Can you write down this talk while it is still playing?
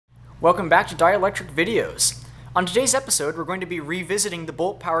Welcome back to Dielectric Videos. On today's episode, we're going to be revisiting the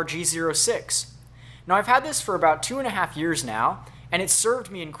BoltPower G06. Now, I've had this for about 2.5 years now, and it's served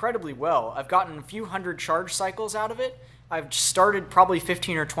me incredibly well. I've gotten a few hundred charge cycles out of it. I've started probably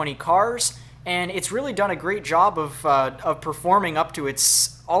 15 or 20 cars, and it's really done a great job of performing up to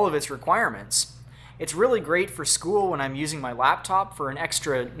all of its requirements. It's really great for school when I'm using my laptop for an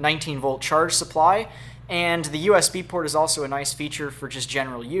extra 19-volt charge supply, and the USB port is also a nice feature for just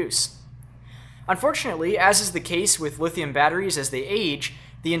general use. Unfortunately, as is the case with lithium batteries as they age,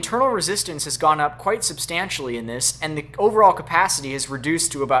 the internal resistance has gone up quite substantially in this, and the overall capacity is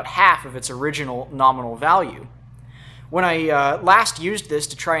reduced to about half of its original nominal value. When I last used this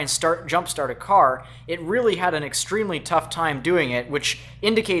to try and jumpstart a car, it really had an extremely tough time doing it, which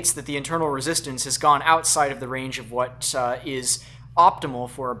indicates that the internal resistance has gone outside of the range of what is optimal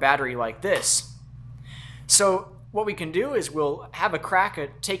for a battery like this. So what we can do is we'll have a crack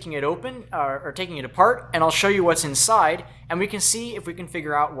at taking it open, or taking it apart, and I'll show you what's inside, and we can see if we can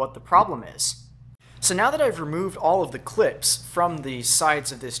figure out what the problem is. So now that I've removed all of the clips from the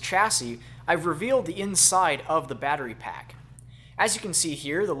sides of this chassis, I've revealed the inside of the battery pack. As you can see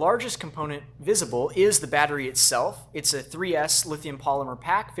here, the largest component visible is the battery itself. It's a 3S lithium-polymer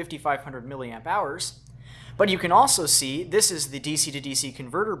pack, 5,500 milliamp hours. But you can also see this is the DC to DC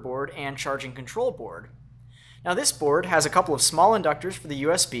converter board and charging control board. Now this board has a couple of small inductors for the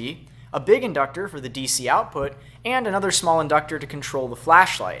USB, a big inductor for the DC output, and another small inductor to control the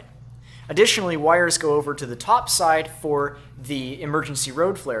flashlight. Additionally, wires go over to the top side for the emergency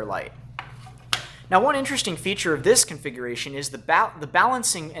road flare light. Now, one interesting feature of this configuration is the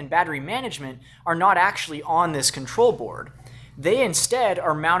balancing and battery management are not actually on this control board. They instead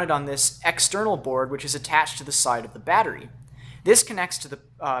are mounted on this external board, which is attached to the side of the battery. This connects to the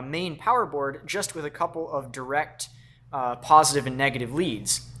main power board just with a couple of direct positive and negative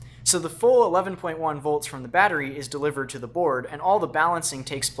leads. So the full 11.1 volts from the battery is delivered to the board, and all the balancing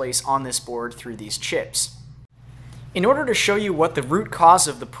takes place on this board through these chips. In order to show you what the root cause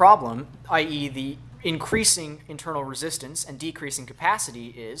of the problem, i.e. the increasing internal resistance and decreasing capacity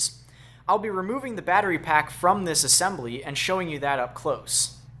is, I'll be removing the battery pack from this assembly and showing you that up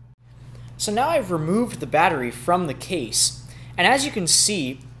close. So now I've removed the battery from the case, and as you can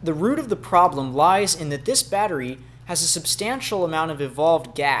see, the root of the problem lies in that this battery has a substantial amount of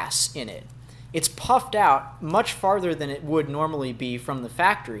evolved gas in it. It's puffed out much farther than it would normally be from the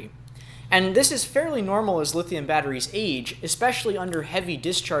factory. And this is fairly normal as lithium batteries age, especially under heavy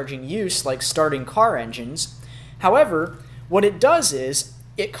discharging use like starting car engines. However, what it does is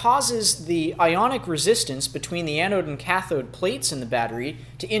it causes the ionic resistance between the anode and cathode plates in the battery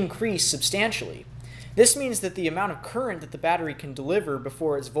to increase substantially. This means that the amount of current that the battery can deliver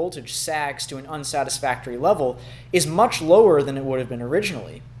before its voltage sags to an unsatisfactory level is much lower than it would have been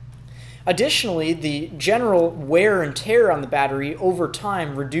originally. Additionally, the general wear and tear on the battery over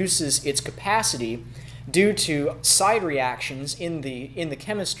time reduces its capacity due to side reactions in the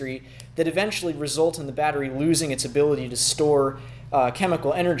chemistry that eventually result in the battery losing its ability to store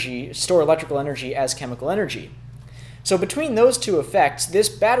electrical energy as chemical energy. So between those two effects, this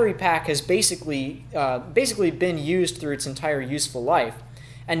battery pack has basically been used through its entire useful life,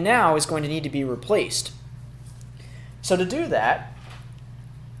 and now is going to need to be replaced. So to do that,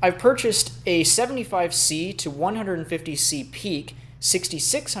 I've purchased a 75C to 150C peak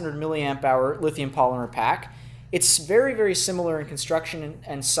 6,600 milliamp hour lithium polymer pack. It's very, very similar in construction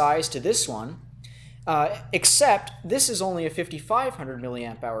and size to this one, except this is only a 5,500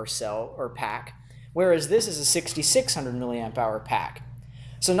 milliamp hour cell or pack, whereas this is a 6,600 milliamp hour pack.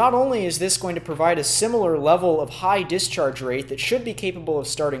 So not only is this going to provide a similar level of high discharge rate that should be capable of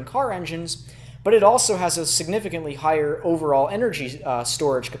starting car engines, but it also has a significantly higher overall energy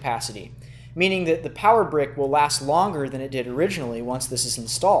storage capacity, meaning that the power brick will last longer than it did originally once this is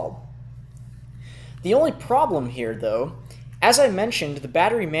installed. The only problem here, though, as I mentioned, the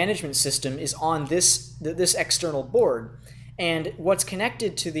battery management system is on this external board, and what's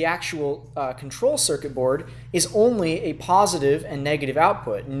connected to the actual control circuit board is only a positive and negative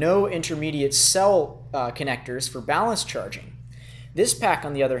output, no intermediate cell connectors for balance charging. This pack,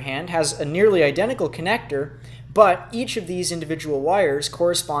 on the other hand, has a nearly identical connector, but each of these individual wires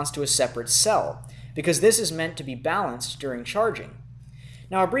corresponds to a separate cell, because this is meant to be balanced during charging.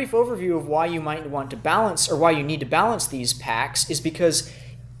 Now, a brief overview of why you might want to balance, or why you need to balance these packs, is because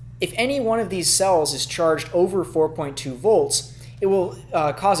if any one of these cells is charged over 4.2 volts, it will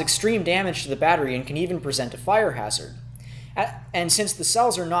cause extreme damage to the battery and can even present a fire hazard. And since the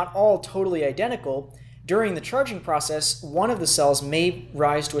cells are not all totally identical, during the charging process, one of the cells may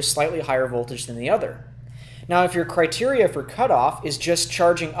rise to a slightly higher voltage than the other. Now, if your criteria for cutoff is just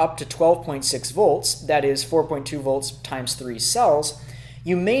charging up to 12.6 volts, that is 4.2 volts times 3 cells,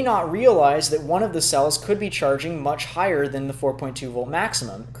 you may not realize that one of the cells could be charging much higher than the 4.2 volt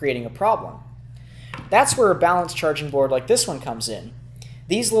maximum, creating a problem. That's where a balanced charging board like this one comes in.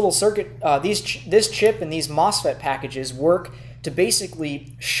 These little this chip and these MOSFET packages work to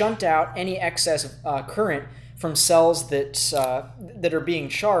basically shunt out any excess current from cells that are being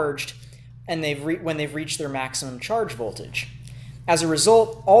charged and when they've reached their maximum charge voltage. As a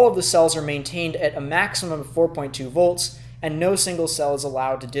result, all of the cells are maintained at a maximum of 4.2 volts, and no single cell is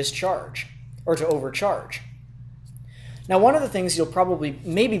allowed to discharge or to overcharge. Now, one of the things you'll probably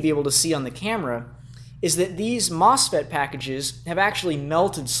maybe be able to see on the camera is that these MOSFET packages have actually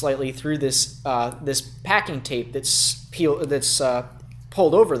melted slightly through this packing tape that's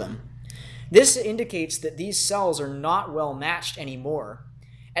pulled over them. This indicates that these cells are not well matched anymore.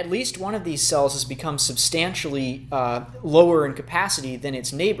 At least one of these cells has become substantially lower in capacity than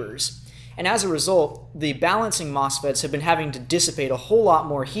its neighbors, and as a result, the balancing MOSFETs have been having to dissipate a whole lot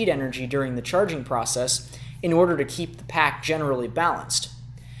more heat energy during the charging process in order to keep the pack generally balanced.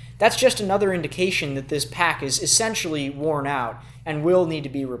 That's just another indication that this pack is essentially worn out and will need to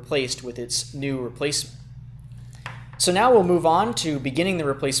be replaced with its new replacement. So now we'll move on to beginning the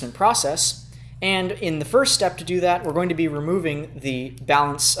replacement process, and in the first step to do that, we're going to be removing the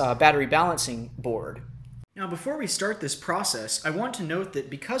battery balancing board. Now, before we start this process, I want to note that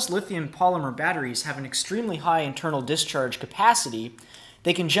because lithium polymer batteries have an extremely high internal discharge capacity,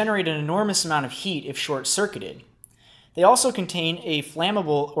 they can generate an enormous amount of heat if short-circuited. They also contain a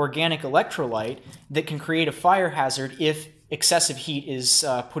flammable organic electrolyte that can create a fire hazard if excessive heat is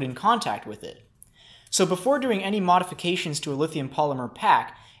put in contact with it. So before doing any modifications to a lithium polymer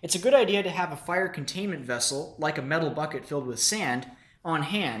pack, it's a good idea to have a fire containment vessel, like a metal bucket filled with sand, on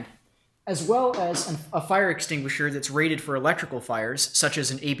hand, as well as a fire extinguisher that's rated for electrical fires, such as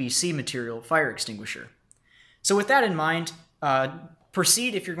an ABC material fire extinguisher. So with that in mind,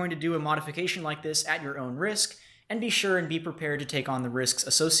 proceed if you're going to do a modification like this at your own risk, and be sure and be prepared to take on the risks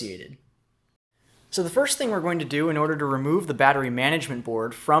associated. So the first thing we're going to do in order to remove the battery management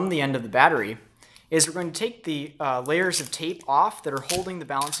board from the end of the battery is we're going to take the layers of tape off that are holding the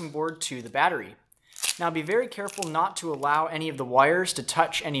balancing board to the battery. Now be very careful not to allow any of the wires to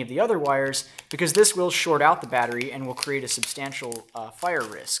touch any of the other wires, because this will short out the battery and will create a substantial fire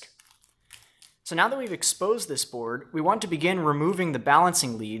risk. So now that we've exposed this board, we want to begin removing the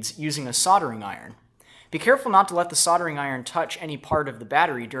balancing leads using a soldering iron. Be careful not to let the soldering iron touch any part of the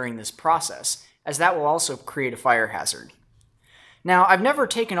battery during this process, as that will also create a fire hazard. Now, I've never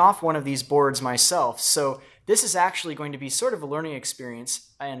taken off one of these boards myself, so this is actually going to be sort of a learning experience,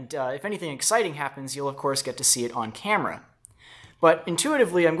 and if anything exciting happens, you'll of course get to see it on camera. But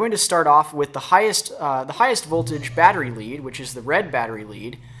intuitively, I'm going to start off with the highest voltage battery lead, which is the red battery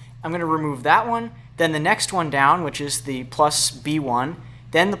lead. I'm going to remove that one, then the next one down, which is the plus B1,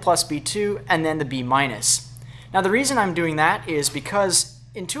 then the plus B2, and then the B minus. Now the reason I'm doing that is because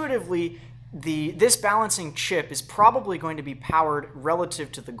intuitively this balancing chip is probably going to be powered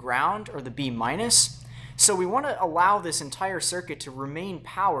relative to the ground, or the B minus. So we want to allow this entire circuit to remain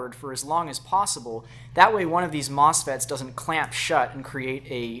powered for as long as possible. That way one of these MOSFETs doesn't clamp shut and create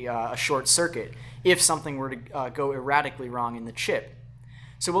a short circuit if something were to go erratically wrong in the chip.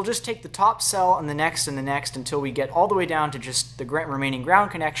 So we'll just take the top cell and the next until we get all the way down to just the remaining ground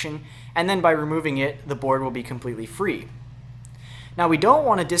connection, and then by removing it, the board will be completely free. Now we don't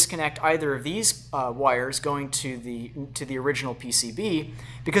want to disconnect either of these wires going to the original PCB,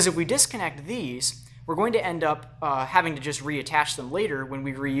 because if we disconnect these, we're going to end up having to just reattach them later when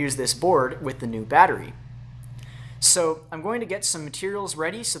we reuse this board with the new battery. So I'm going to get some materials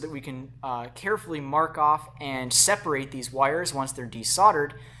ready so that we can carefully mark off and separate these wires once they're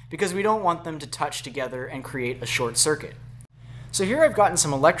desoldered, because we don't want them to touch together and create a short circuit. So here I've gotten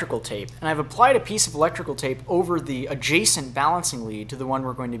some electrical tape, and I've applied a piece of electrical tape over the adjacent balancing lead to the one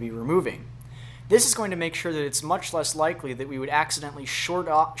we're going to be removing. This is going to make sure that it's much less likely that we would accidentally short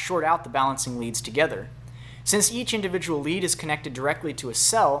out the balancing leads together. Since each individual lead is connected directly to a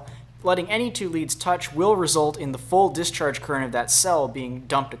cell, letting any two leads touch will result in the full discharge current of that cell being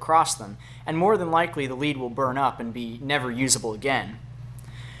dumped across them, and more than likely the lead will burn up and be never usable again.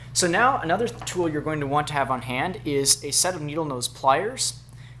 So now another tool you're going to want to have on hand is a set of needle nose pliers.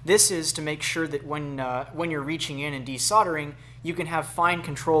 This is to make sure that when you're reaching in and desoldering, you can have fine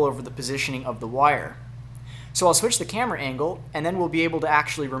control over the positioning of the wire. So I'll switch the camera angle, and then we'll be able to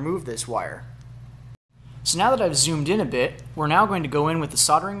actually remove this wire. So now that I've zoomed in a bit, we're now going to go in with the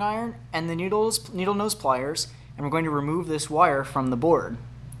soldering iron and the needle nose pliers, and we're going to remove this wire from the board.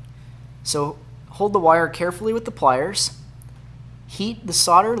 So hold the wire carefully with the pliers, heat the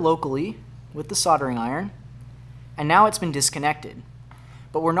solder locally with the soldering iron, and now it's been disconnected.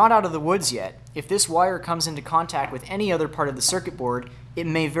 But we're not out of the woods yet. If this wire comes into contact with any other part of the circuit board, it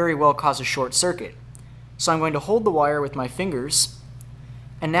may very well cause a short circuit. So I'm going to hold the wire with my fingers,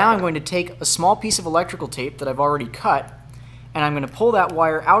 and now I'm going to take a small piece of electrical tape that I've already cut, and I'm going to pull that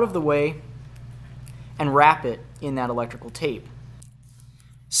wire out of the way and wrap it in that electrical tape.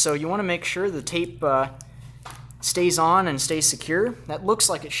 So you want to make sure the tape stays on and stays secure. That looks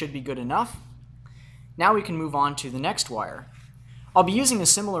like it should be good enough. Now we can move on to the next wire. I'll be using a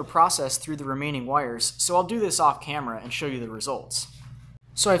similar process through the remaining wires, so I'll do this off camera and show you the results.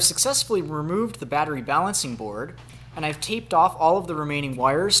 So I've successfully removed the battery balancing board, and I've taped off all of the remaining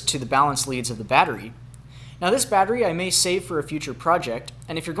wires to the balance leads of the battery. Now this battery I may save for a future project,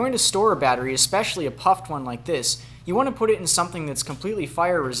 and if you're going to store a battery, especially a puffed one like this, you want to put it in something that's completely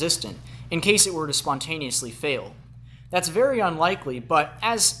fire resistant in case it were to spontaneously fail. That's very unlikely, but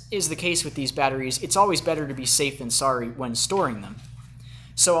as is the case with these batteries, it's always better to be safe than sorry when storing them.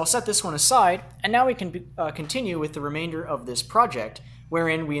 So I'll set this one aside, and now we can continue with the remainder of this project,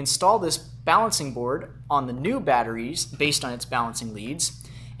 wherein we install this balancing board on the new batteries based on its balancing leads,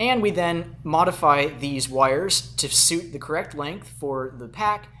 and we then modify these wires to suit the correct length for the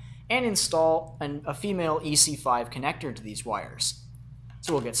pack and install a female EC5 connector to these wires.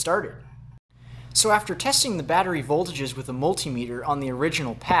 So we'll get started. So after testing the battery voltages with a multimeter on the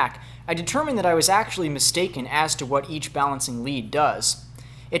original pack, I determined that I was actually mistaken as to what each balancing lead does.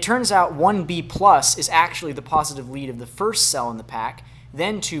 It turns out 1B+ is actually the positive lead of the first cell in the pack,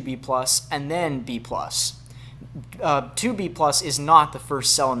 then 2B+, and then B+. 2B+ is not the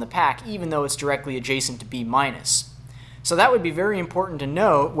first cell in the pack, even though it's directly adjacent to B-. So that would be very important to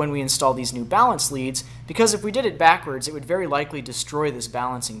know when we install these new balance leads, because if we did it backwards, it would very likely destroy this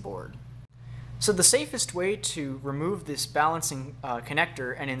balancing board. So the safest way to remove this balancing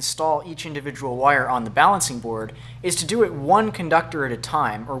connector and install each individual wire on the balancing board is to do it one conductor at a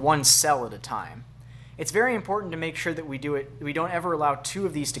time, or one cell at a time. It's very important to make sure that we don't ever allow two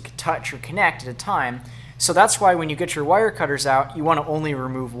of these to touch or connect at a time, so that's why when you get your wire cutters out, you want to only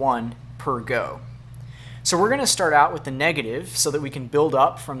remove one per go. So we're going to start out with the negative so that we can build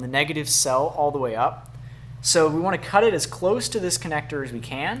up from the negative cell all the way up. So we want to cut it as close to this connector as we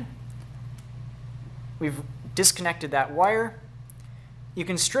can. We've disconnected that wire. You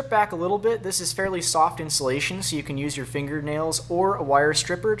can strip back a little bit. This is fairly soft insulation, so you can use your fingernails or a wire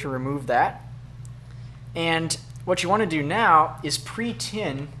stripper to remove that. And what you want to do now is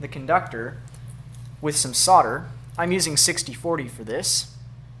pre-tin the conductor with some solder. I'm using 6040 for this.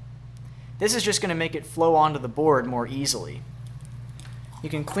 This is just going to make it flow onto the board more easily. You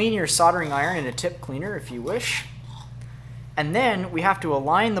can clean your soldering iron in a tip cleaner if you wish. And then we have to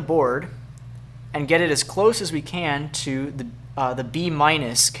align the board and get it as close as we can to the B-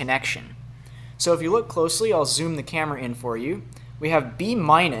 connection. So if you look closely, I'll zoom the camera in for you. We have B-,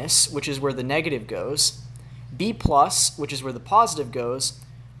 which is where the negative goes, B+, which is where the positive goes,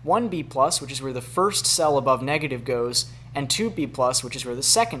 1B+, which is where the first cell above negative goes, and 2B+, which is where the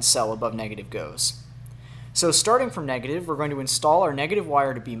second cell above negative goes. So starting from negative, we're going to install our negative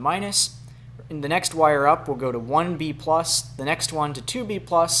wire to B-. In the next wire up, we'll go to 1B+, the next one to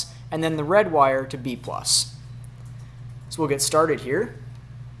 2B+, and then the red wire to B+. So we'll get started here.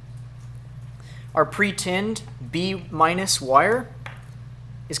 Our pre-tinned B- wire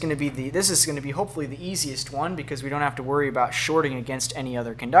is going to be this is going to be hopefully the easiest one because we don't have to worry about shorting against any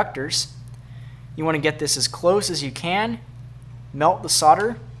other conductors. You want to get this as close as you can, melt the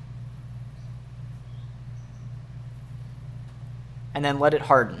solder, and then let it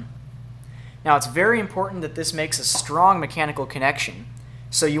harden. Now it's very important that this makes a strong mechanical connection,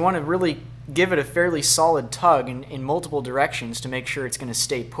 so you want to really give it a fairly solid tug in multiple directions to make sure it's going to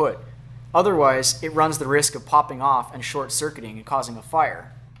stay put. Otherwise, it runs the risk of popping off and short-circuiting and causing a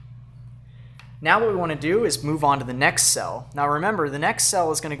fire. Now what we want to do is move on to the next cell. Now remember, the next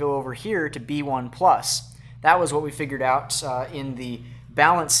cell is going to go over here to B1+. That was what we figured out in the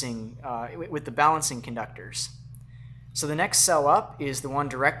balancing, with the balancing conductors. So the next cell up is the one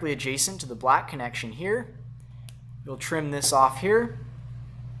directly adjacent to the black connection here. We'll trim this off here,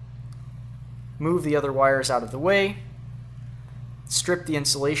 move the other wires out of the way, strip the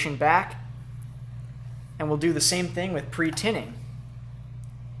insulation back, and we'll do the same thing with pre-tinning.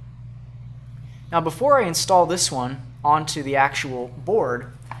 Now before I install this one onto the actual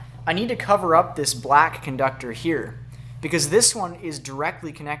board, I need to cover up this black conductor here, because this one is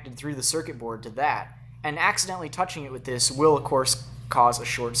directly connected through the circuit board to that, and accidentally touching it with this will of course cause a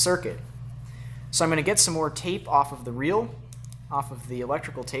short circuit. So I'm going to get some more tape off of the reel, off of the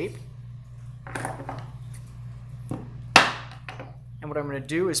electrical tape. what I'm going to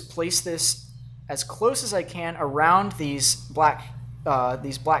do is place this as close as I can around these black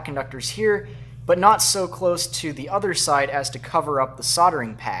conductors here, but not so close to the other side as to cover up the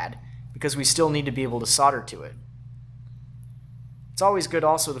soldering pad, because we still need to be able to solder to it. It's always good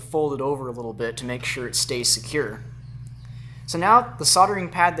also to fold it over a little bit to make sure it stays secure. So now the soldering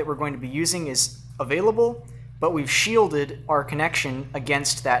pad that we're going to be using is available, but we've shielded our connection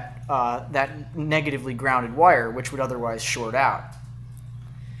against that, that negatively grounded wire, which would otherwise short out.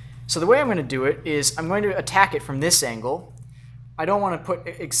 So the way I'm going to do it is I'm going to attack it from this angle. I don't want to put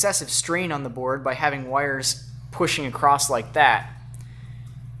excessive strain on the board by having wires pushing across like that.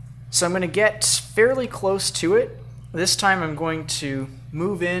 So I'm going to get fairly close to it. This time I'm going to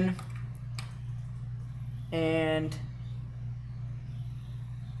move in and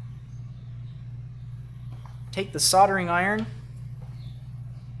take the soldering iron.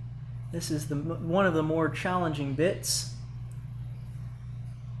 This is one of the more challenging bits.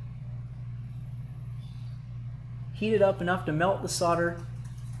 Heat it up enough to melt the solder,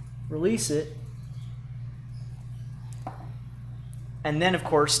 release it, and then of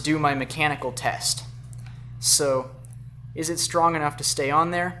course do my mechanical test. So, is it strong enough to stay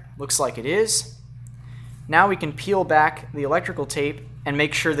on there? Looks like it is. Now we can peel back the electrical tape and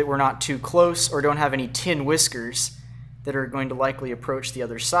make sure that we're not too close or don't have any tin whiskers that are going to likely approach the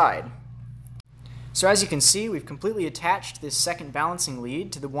other side. So as you can see, we've completely attached this second balancing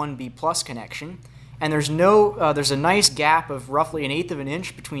lead to the 1B plus connection, and there's a nice gap of roughly 1/8 of an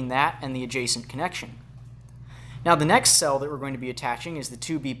inch between that and the adjacent connection. Now the next cell that we're going to be attaching is the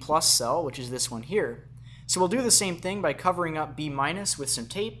 2B plus cell, which is this one here. So we'll do the same thing by covering up B minus with some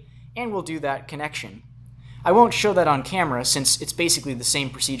tape, and we'll do that connection. I won't show that on camera since it's basically the same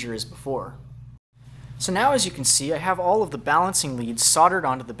procedure as before. So now, as you can see, I have all of the balancing leads soldered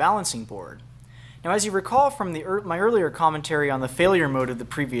onto the balancing board. Now, as you recall from my earlier commentary on the failure mode of the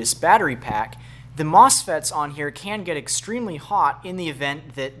previous battery pack, the MOSFETs on here can get extremely hot in the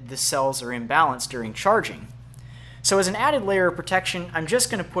event that the cells are imbalanced during charging. So as an added layer of protection, I'm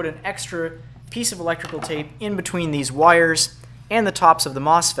just going to put an extra piece of electrical tape in between these wires and the tops of the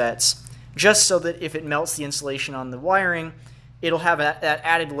MOSFETs, just so that if it melts the insulation on the wiring, it'll have that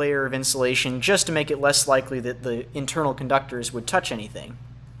added layer of insulation just to make it less likely that the internal conductors would touch anything.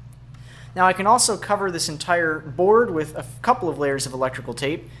 Now I can also cover this entire board with a couple of layers of electrical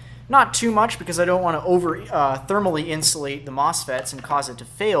tape. Not too much, because I don't want to thermally insulate the MOSFETs and cause it to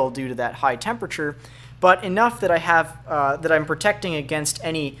fail due to that high temperature, but enough that I'm protecting against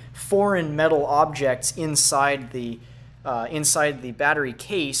any foreign metal objects inside the battery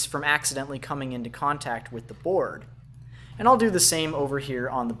case from accidentally coming into contact with the board. And I'll do the same over here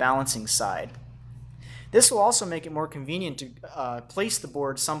on the balancing side. This will also make it more convenient to place the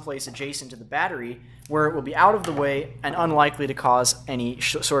board someplace adjacent to the battery where it will be out of the way and unlikely to cause any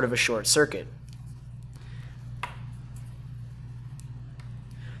sort of a short circuit.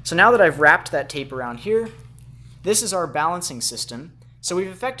 So now that I've wrapped that tape around here, this is our balancing system. So we've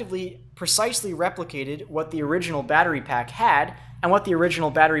effectively precisely replicated what the original battery pack had and what the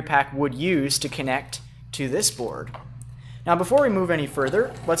original battery pack would use to connect to this board. Now before we move any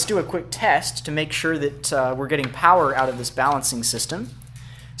further, let's do a quick test to make sure that we're getting power out of this balancing system.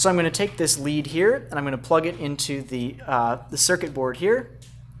 So I'm going to take this lead here and I'm going to plug it into the circuit board here.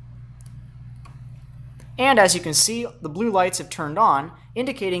 And as you can see, the blue lights have turned on,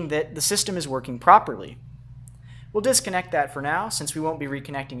 indicating that the system is working properly. We'll disconnect that for now, since we won't be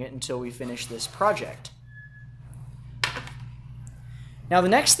reconnecting it until we finish this project. Now the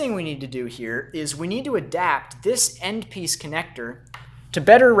next thing we need to do here is we need to adapt this end piece connector to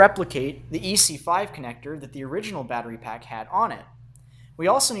better replicate the EC5 connector that the original battery pack had on it. We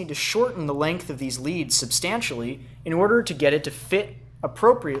also need to shorten the length of these leads substantially in order to get it to fit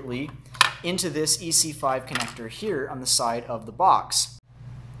appropriately into this EC5 connector here on the side of the box.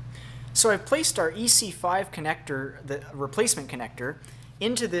 So I've placed our EC5 connector, the replacement connector,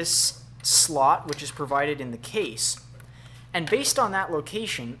 into this slot which is provided in the case. And based on that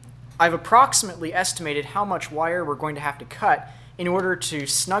location, I've approximately estimated how much wire we're going to have to cut in order to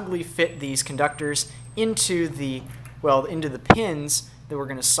snugly fit these conductors into the pins that we're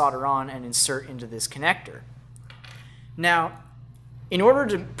going to solder on and insert into this connector. Now, in order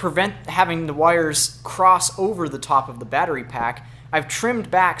to prevent having the wires cross over the top of the battery pack, I've trimmed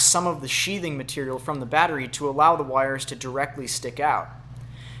back some of the sheathing material from the battery to allow the wires to directly stick out.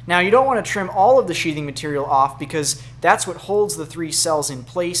 Now you don't want to trim all of the sheathing material off because that's what holds the three cells in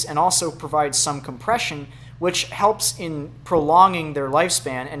place and also provides some compression, which helps in prolonging their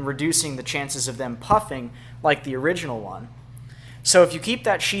lifespan and reducing the chances of them puffing like the original one. So if you keep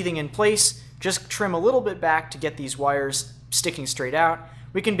that sheathing in place, just trim a little bit back to get these wires sticking straight out,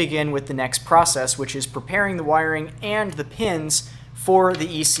 we can begin with the next process, which is preparing the wiring and the pins for the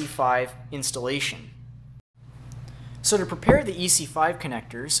EC5 installation. So to prepare the EC5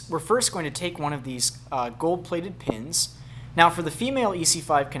 connectors, we're first going to take one of these gold-plated pins. Now for the female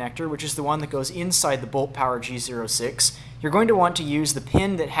EC5 connector, which is the one that goes inside the BoltPower G06, you're going to want to use the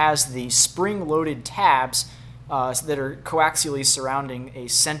pin that has the spring-loaded tabs that are coaxially surrounding a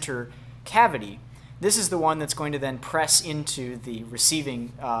center cavity. This is the one that's going to then press into the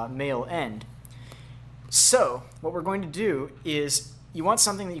receiving male end. So what we're going to do is you want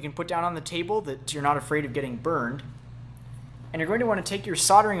something that you can put down on the table that you're not afraid of getting burned. And you're going to want to take your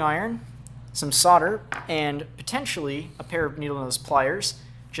soldering iron, some solder, and potentially a pair of needle nose pliers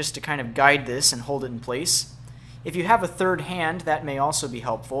just to kind of guide this and hold it in place. If you have a third hand, that may also be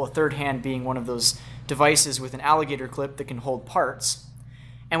helpful, a third hand being one of those devices with an alligator clip that can hold parts.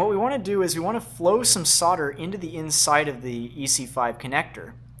 And what we want to do is we want to flow some solder into the inside of the EC5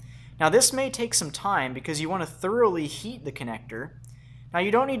 connector. Now this may take some time because you want to thoroughly heat the connector. Now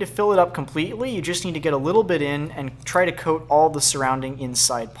you don't need to fill it up completely, you just need to get a little bit in and try to coat all the surrounding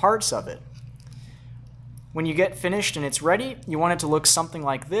inside parts of it. When you get finished and it's ready, you want it to look something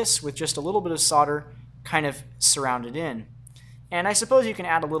like this with just a little bit of solder kind of surrounded in. And I suppose you can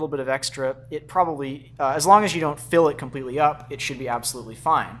add a little bit of extra. It probably, as long as you don't fill it completely up, it should be absolutely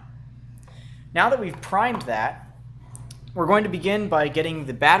fine. Now that we've primed that, we're going to begin by getting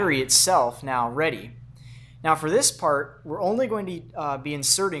the battery itself now ready. Now for this part, we're only going to be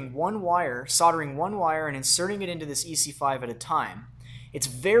inserting one wire, soldering one wire and inserting it into this EC5 at a time. It's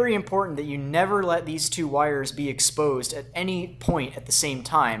very important that you never let these two wires be exposed at any point at the same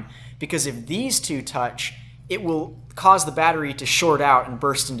time, because if these two touch, it will cause the battery to short out and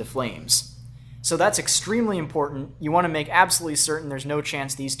burst into flames. So that's extremely important. You want to make absolutely certain there's no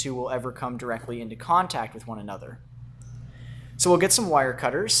chance these two will ever come directly into contact with one another. So we'll get some wire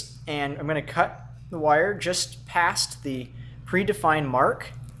cutters, and I'm going to cut the wire just past the predefined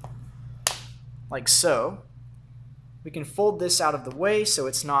mark, like so. We can fold this out of the way so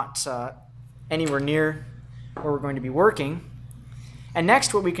it's not anywhere near where we're going to be working. And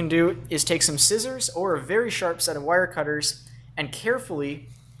next what we can do is take some scissors or a very sharp set of wire cutters and carefully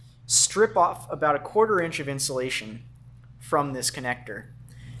strip off about 1/4 inch of insulation from this connector.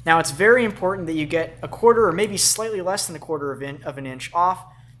 Now it's very important that you get 1/4 or maybe slightly less than 1/4 of an inch off,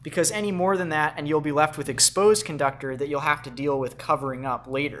 because any more than that and you'll be left with exposed conductor that you'll have to deal with covering up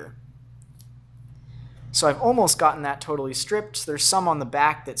later. So I've almost gotten that totally stripped. There's some on the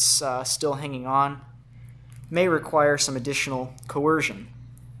back that's still hanging on. May require some additional coercion.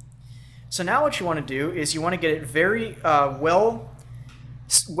 So now what you want to do is you want to get it very well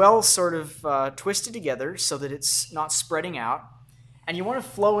sort of twisted together so that it's not spreading out. And you want to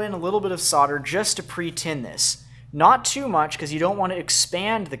flow in a little bit of solder just to pre-tin this. Not too much, because you don't want to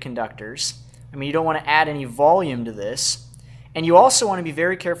expand the conductors. I mean, you don't want to add any volume to this. And you also want to be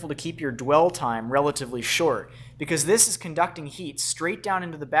very careful to keep your dwell time relatively short, because this is conducting heat straight down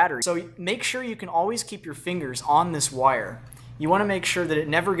into the battery. So make sure you can always keep your fingers on this wire. You want to make sure that it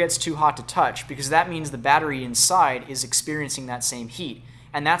never gets too hot to touch, because that means the battery inside is experiencing that same heat,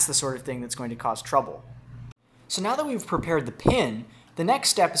 and that's the sort of thing that's going to cause trouble. So now that we've prepared the pin, the next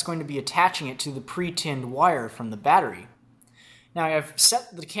step is going to be attaching it to the pre-tinned wire from the battery. Now I've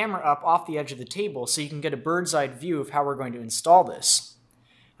set the camera up off the edge of the table so you can get a bird's eye view of how we're going to install this.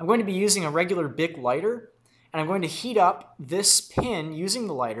 I'm going to be using a regular Bic lighter, and I'm going to heat up this pin using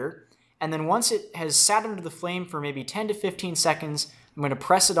the lighter, and then once it has sat under the flame for maybe 10 to 15 seconds, I'm going to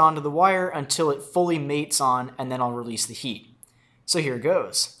press it onto the wire until it fully mates on, and then I'll release the heat. So here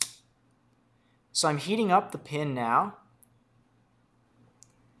goes. So I'm heating up the pin now,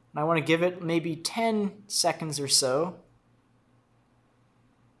 and I want to give it maybe 10 seconds or so.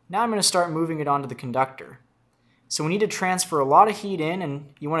 Now I'm going to start moving it onto the conductor. So we need to transfer a lot of heat in,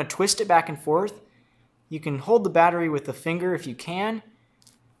 and you want to twist it back and forth. You can hold the battery with the finger if you can,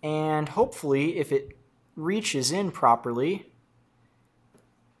 and hopefully if it reaches in properly,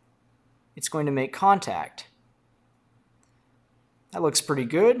 it's going to make contact. That looks pretty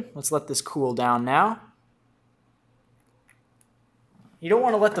good. Let's let this cool down now. You don't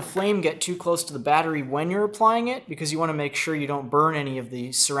want to let the flame get too close to the battery when you're applying it, because you want to make sure you don't burn any of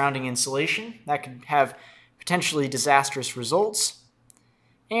the surrounding insulation. That could have potentially disastrous results.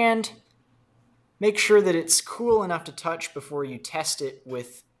 And make sure that it's cool enough to touch before you test it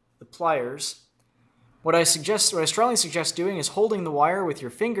with the pliers. What I strongly suggest doing is holding the wire with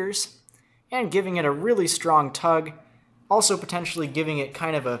your fingers and giving it a really strong tug. Also potentially giving it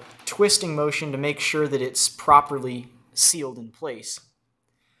kind of a twisting motion to make sure that it's properly sealed in place.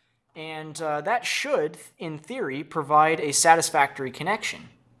 And that should, in theory, provide a satisfactory connection.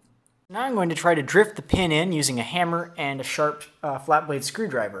 Now I'm going to try to drift the pin in using a hammer and a sharp flat blade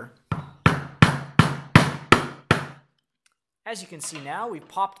screwdriver. As you can see now, we've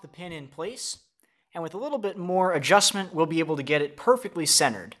popped the pin in place, and with a little bit more adjustment, we'll be able to get it perfectly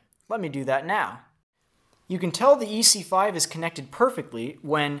centered. Let me do that now. You can tell the EC5 is connected perfectly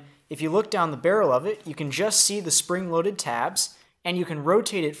when, if you look down the barrel of it, you can just see the spring-loaded tabs, and you can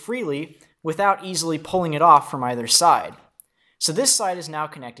rotate it freely without easily pulling it off from either side. So this side is now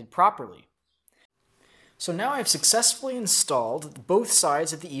connected properly. So now I've successfully installed both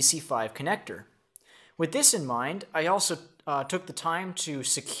sides of the EC5 connector. With this in mind, I also took the time to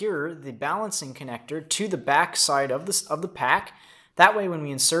secure the balancing connector to the back side of the pack. That way when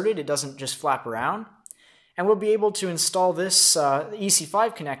we insert it, it doesn't just flap around. And we'll be able to install this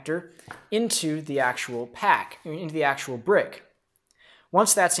EC5 connector into the actual pack, into the actual brick.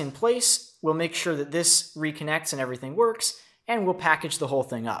 Once that's in place, we'll make sure that this reconnects and everything works, and we'll package the whole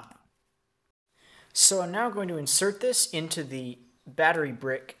thing up. So I'm now going to insert this into the battery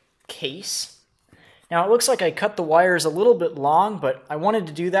brick case. Now it looks like I cut the wires a little bit long, but I wanted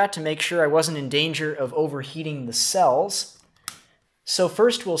to do that to make sure I wasn't in danger of overheating the cells. So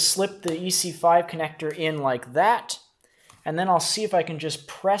first we'll slip the EC5 connector in like that, and then I'll see if I can just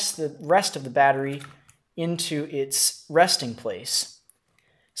press the rest of the battery into its resting place.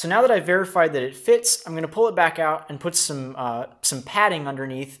 So now that I've verified that it fits, I'm going to pull it back out and put some padding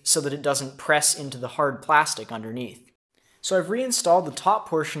underneath so that it doesn't press into the hard plastic underneath. So I've reinstalled the top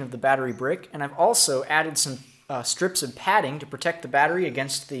portion of the battery brick, and I've also added some strips of padding to protect the battery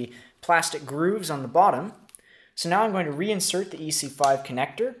against the plastic grooves on the bottom. So now I'm going to reinsert the EC5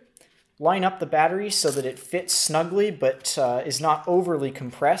 connector, line up the battery so that it fits snugly but is not overly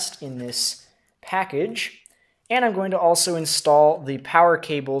compressed in this package. And I'm going to also install the power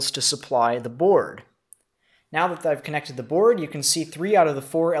cables to supply the board. Now that I've connected the board, you can see 3 out of the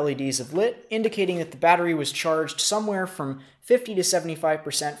 4 LEDs have lit, indicating that the battery was charged somewhere from 50 to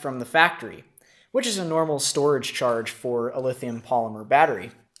 75% from the factory, which is a normal storage charge for a lithium polymer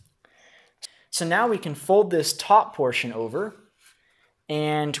battery. So now we can fold this top portion over,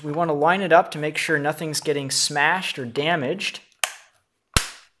 and we want to line it up to make sure nothing's getting smashed or damaged.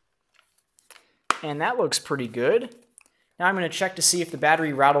 And that looks pretty good. Now I'm going to check to see if the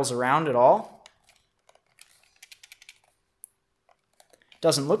battery rattles around at all.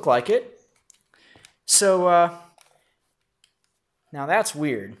 Doesn't look like it. So, now that's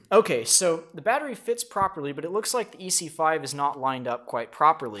weird. Okay, so the battery fits properly, but it looks like the EC5 is not lined up quite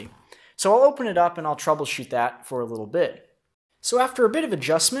properly. So I'll open it up and I'll troubleshoot that for a little bit. So after a bit of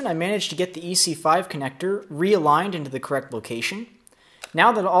adjustment, I managed to get the EC5 connector realigned into the correct location.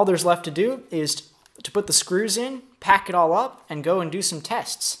 Now that all there's left to do is to put the screws in, pack it all up, and go and do some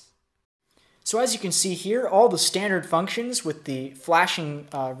tests. So as you can see here, all the standard functions with the flashing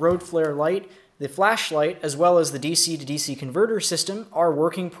road flare light, the flashlight, as well as the DC to DC converter system are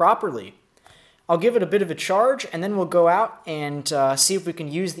working properly. I'll give it a bit of a charge, and then we'll go out and see if we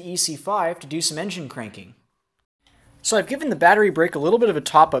can use the EC5 to do some engine cranking. So I've given the battery brick a little bit of a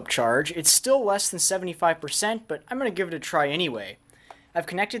top-up charge. It's still less than 75%, but I'm going to give it a try anyway. I've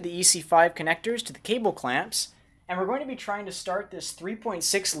connected the EC5 connectors to the cable clamps, and we're going to be trying to start this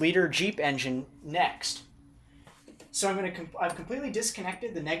 3.6 liter Jeep engine next. So I've completely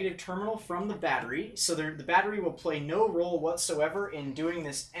disconnected the negative terminal from the battery, so the battery will play no role whatsoever in doing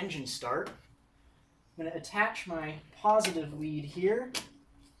this engine start. I'm going to attach my positive lead here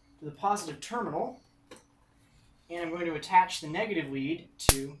to the positive terminal, and I'm going to attach the negative lead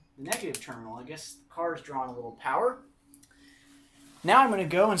to the negative terminal. I guess the car is drawing a little power. Now I'm going to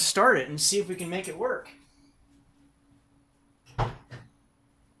go and start it and see if we can make it work.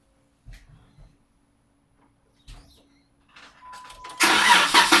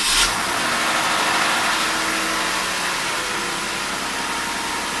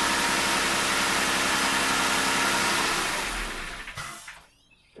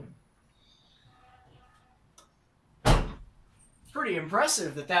 Pretty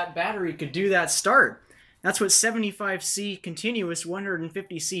impressive that battery could do that start. That's what 75C continuous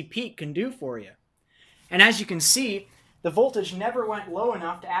 150C peak can do for you. And as you can see, the voltage never went low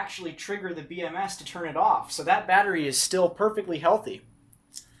enough to actually trigger the BMS to turn it off, so that battery is still perfectly healthy.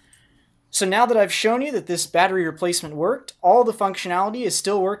 So now that I've shown you that this battery replacement worked, all the functionality is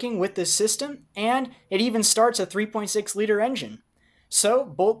still working with this system, and it even starts a 3.6 liter engine. So,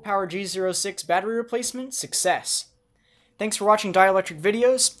 BoltPower G06 battery replacement success. Thanks for watching Dielectric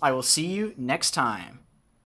videos. I will see you next time.